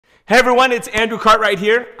Hey everyone, it's Andrew Cartwright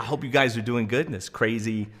here. I hope you guys are doing good in this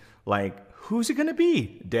crazy, who's it gonna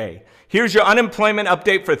be day. Here's your unemployment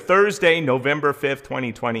update for Thursday, November 5th,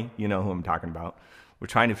 2020. You know who I'm talking about. We're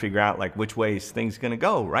trying to figure out which ways things gonna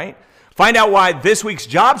go, right? Find out why this week's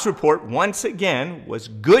jobs report, once again, was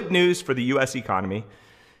good news for the US economy.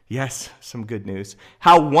 Yes, some good news.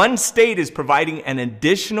 How one state is providing an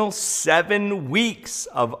additional 7 weeks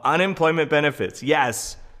of unemployment benefits.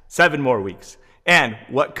 Yes, 7 more weeks. And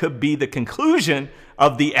what could be the conclusion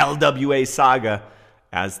of the LWA saga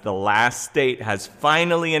as the last state has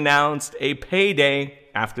finally announced a payday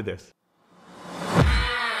after this.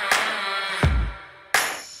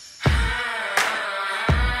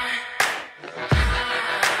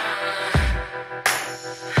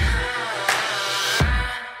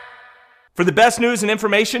 For the best news and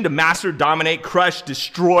information to master, dominate, crush,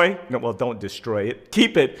 destroy, well, don't destroy it,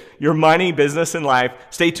 keep it, your money, business, and life,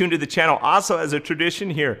 stay tuned to the channel. Also, as a tradition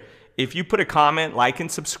here, if you put a comment, like, and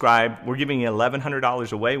subscribe, we're giving you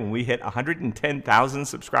 $1,100 away when we hit 110,000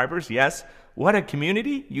 subscribers. Yes, what a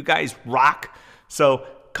community. You guys rock. So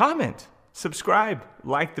comment, subscribe,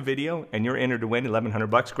 like the video, and you're entered to win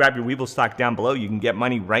 $1,100. Grab your Weevil stock down below. You can get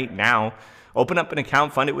money right now. Open up an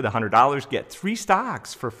account, fund it with $100, get 3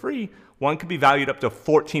 stocks for free. One could be valued up to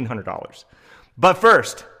 $1,400. But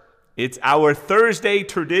first, it's our Thursday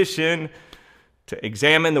tradition to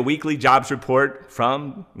examine the weekly jobs report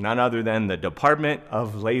from none other than the Department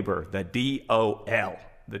of Labor, the DOL,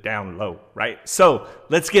 the down low, right? So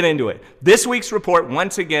let's get into it. This week's report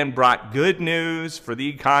once again brought good news for the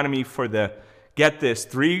economy for the, get this,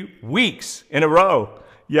 3 weeks in a row.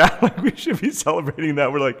 Yeah, we should be celebrating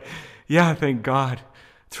that. We're yeah, thank God.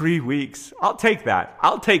 3 weeks. I'll take that.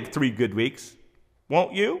 I'll take 3 good weeks.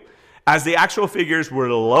 Won't you? As the actual figures were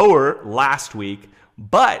lower last week,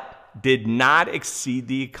 but did not exceed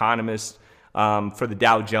the economists for the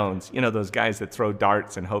Dow Jones. You know, those guys that throw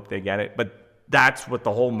darts and hope they get it. But that's what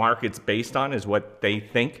the whole market's based on, is what they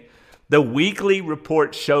think. The weekly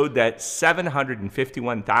report showed that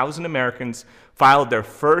 751,000 Americans filed their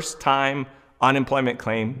first time unemployment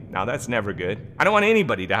claim. Now that's never good. I don't want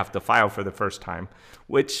anybody to have to file for the first time,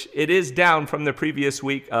 which it is down from the previous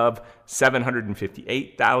week of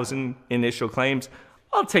 758,000 initial claims.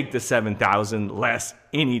 I'll take the 7,000 less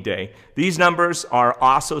any day. These numbers are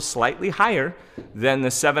also slightly higher than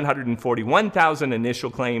the 741,000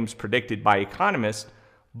 initial claims predicted by economists,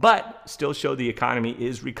 but still show the economy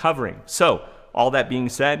is recovering. So all that being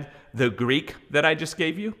said, the Greek that I just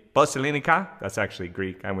gave you, Bosilinika, that's actually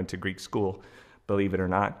Greek. I went to Greek school, believe it or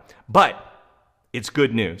not. But it's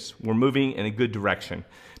good news. We're moving in a good direction.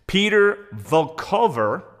 Peter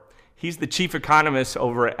Volkover, he's the chief economist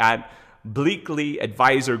over at Bleakley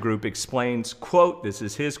Advisor Group, explains, quote, this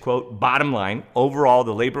is his quote, bottom line, overall,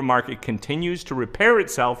 the labor market continues to repair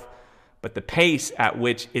itself, but the pace at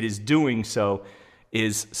which it is doing so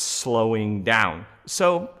is slowing down.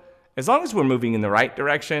 So as long as we're moving in the right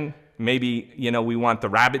direction, maybe, we want the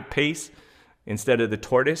rabbit pace instead of the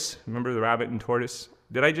tortoise. Remember the rabbit and tortoise?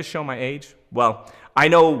 Did I just show my age? Well, I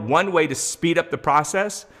know one way to speed up the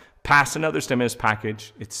process: pass another stimulus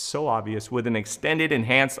package. It's so obvious, with an extended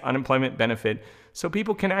enhanced unemployment benefit so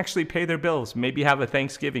people can actually pay their bills. Maybe have a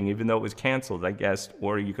Thanksgiving, even though it was canceled, I guess,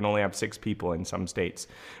 or you can only have 6 people in some states.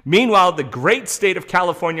 Meanwhile, the great state of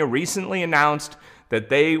California recently announced that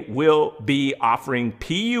they will be offering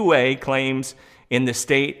PUA claims in the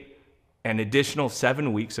state an additional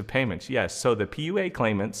 7 weeks of payments. Yes, so the PUA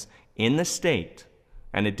claimants in the state,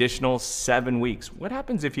 an additional 7 weeks. What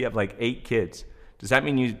happens if you have 8 kids? Does that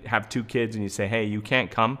mean you have 2 kids and you say, hey, you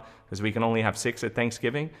can't come because we can only have 6 at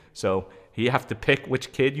Thanksgiving? So you have to pick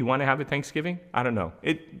which kid you want to have at Thanksgiving? I don't know.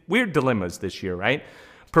 Weird dilemmas this year, right?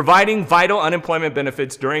 Providing vital unemployment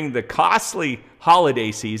benefits during the costly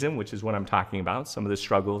holiday season, which is what I'm talking about, some of the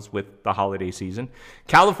struggles with the holiday season.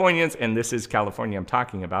 Californians, and this is California I'm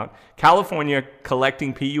talking about, California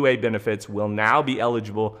collecting PUA benefits will now be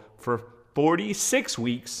eligible for 46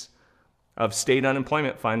 weeks of state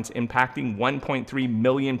unemployment funds, impacting 1.3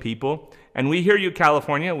 million people. And we hear you,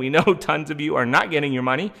 California. We know tons of you are not getting your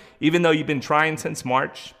money, even though you've been trying since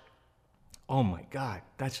March. Oh my God,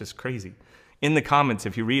 that's just crazy. In the comments,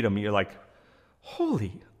 if you read them, you're like,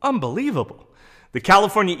 holy, unbelievable. The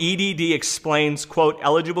California EDD explains, quote,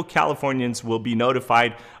 eligible Californians will be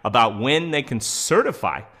notified about when they can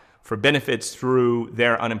certify for benefits through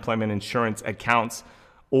their unemployment insurance accounts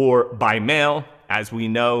or by mail. As we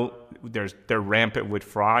know, they're rampant with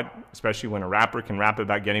fraud, especially when a rapper can rap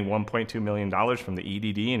about getting $1.2 million from the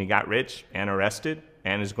EDD and he got rich and arrested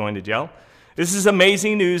and is going to jail. This is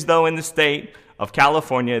amazing news, though, in the state of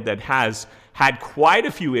California that has had quite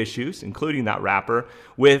a few issues, including that rapper,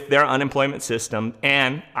 with their unemployment system.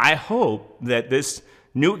 And I hope that this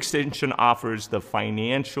new extension offers the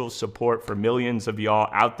financial support for millions of y'all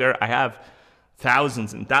out there. I have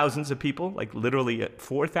thousands and thousands of people, like literally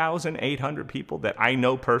 4,800 people that I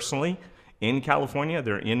know personally in California.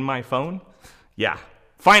 They're in my phone. Yeah.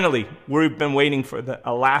 Finally, we've been waiting for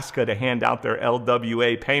Alaska to hand out their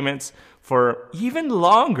LWA payments for even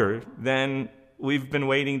longer than we've been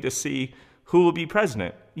waiting to see who will be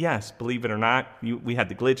president. Yes, believe it or not, we had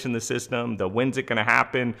the glitch in the system. When's it going to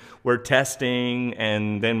happen? We're testing,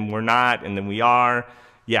 and then we're not, and then we are.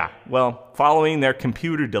 Yeah, well, following their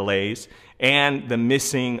computer delays and the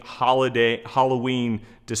missing Halloween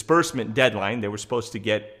disbursement deadline, they were supposed to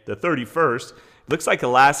get the 31st. Looks like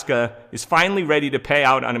Alaska is finally ready to pay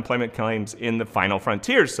out unemployment claims in the final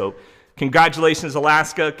frontier. So congratulations,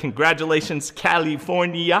 Alaska. Congratulations,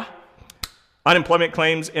 California. Unemployment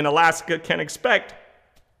claims in Alaska can expect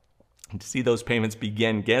to see those payments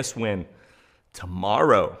begin, guess when?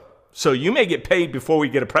 Tomorrow. So you may get paid before we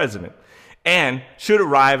get a president, and should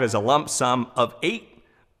arrive as a lump sum of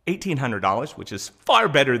 $1,800, which is far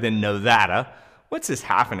better than Nevada. What's this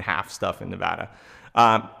half and half stuff in Nevada?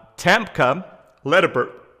 Tamka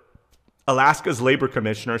Ledebert, Alaska's labor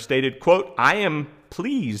commissioner, stated, quote, "I am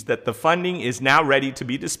pleased that the funding is now ready to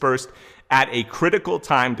be dispersed at a critical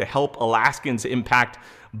time to help Alaskans impacted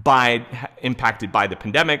by the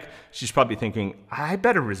pandemic." She's probably thinking, I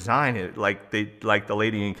better resign it like the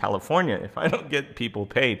lady in California if I don't get people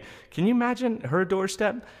paid. Can you imagine her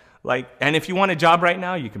doorstep? And if you want a job right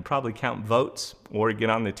now, you can probably count votes or get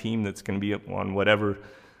on the team that's going to be on whatever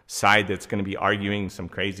side that's going to be arguing some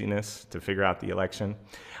craziness to figure out the election.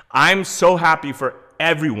 I'm so happy for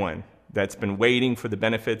everyone that's been waiting for the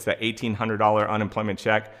benefits, that $1,800 unemployment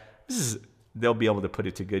check. They'll be able to put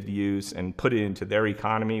it to good use and put it into their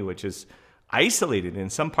economy, which is isolated in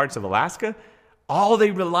some parts of Alaska. All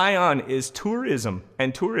they rely on is tourism,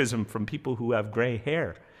 and tourism from people who have gray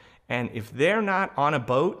hair. And if they're not on a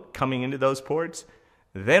boat coming into those ports,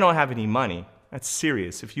 they don't have any money. That's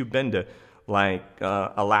serious. If you've been to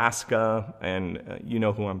Alaska, and you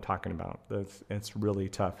know who I'm talking about. It's really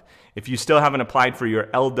tough. If you still haven't applied for your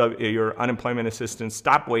unemployment assistance,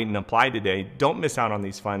 stop waiting, apply today. Don't miss out on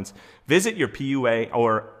these funds. Visit your PUA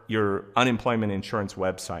or your unemployment insurance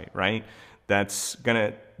website, right? That's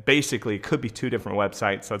gonna, basically, it could be two different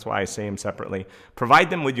websites. That's why I say them separately. Provide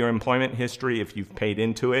them with your employment history if you've paid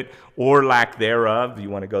into it, or lack thereof. You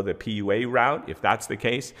want to go the PUA route if that's the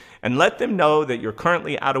case, and let them know that you're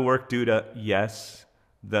currently out of work due to, yes,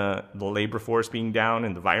 the labor force being down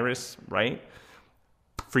and the virus, right?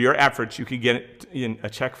 For your efforts, you could get a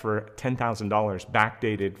check for $10,000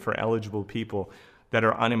 backdated for eligible people that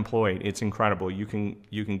are unemployed. It's incredible. You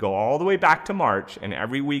can go all the way back to March, and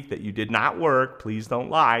every week that you did not work, please don't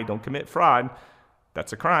lie, don't commit fraud.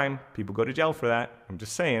 That's a crime. People go to jail for that. I'm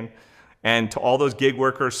just saying. And to all those gig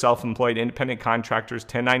workers, self-employed, independent contractors,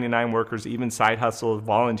 1099 workers, even side hustles,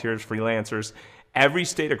 volunteers, freelancers, every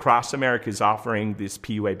state across America is offering these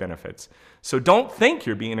PUA benefits. So don't think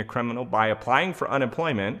you're being a criminal by applying for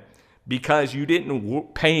unemployment because you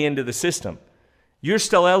didn't pay into the system. You're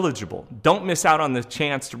still eligible. Don't miss out on the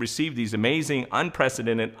chance to receive these amazing,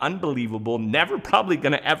 unprecedented, unbelievable, never probably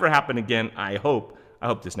going to ever happen again, I hope. I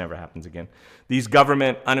hope this never happens again. These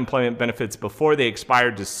government unemployment benefits before they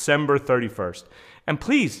expire December 31st. And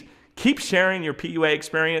please, keep sharing your PUA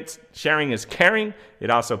experience. Sharing is caring.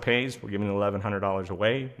 It also pays. We're giving $1,100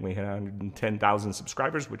 away. We had 110,000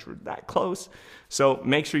 subscribers, which were that close. So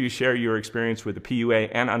make sure you share your experience with the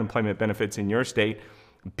PUA and unemployment benefits in your state.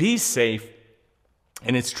 Be safe.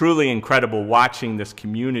 And it's truly incredible watching this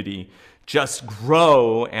community just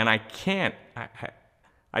grow. And I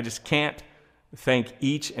just can't thank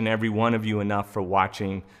each and every one of you enough for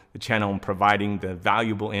watching the channel and providing the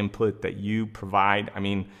valuable input that you provide. I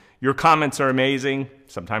mean, your comments are amazing,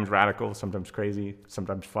 sometimes radical, sometimes crazy,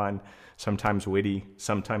 sometimes fun, sometimes witty,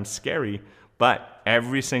 sometimes scary, but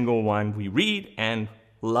every single one we read and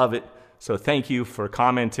love it. So thank you for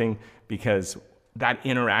commenting, because that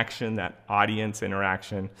interaction, that audience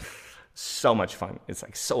interaction, so much fun. It's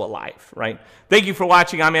like so alive, right? Thank you for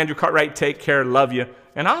watching. I'm Andrew Cartwright. Take care. Love you.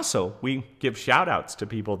 And also, we give shout outs to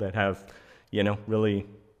people that have, really,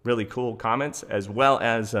 really cool comments, as well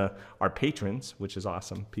as our patrons, which is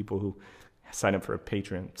awesome. People who sign up for a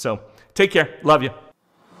Patreon. So take care. Love you.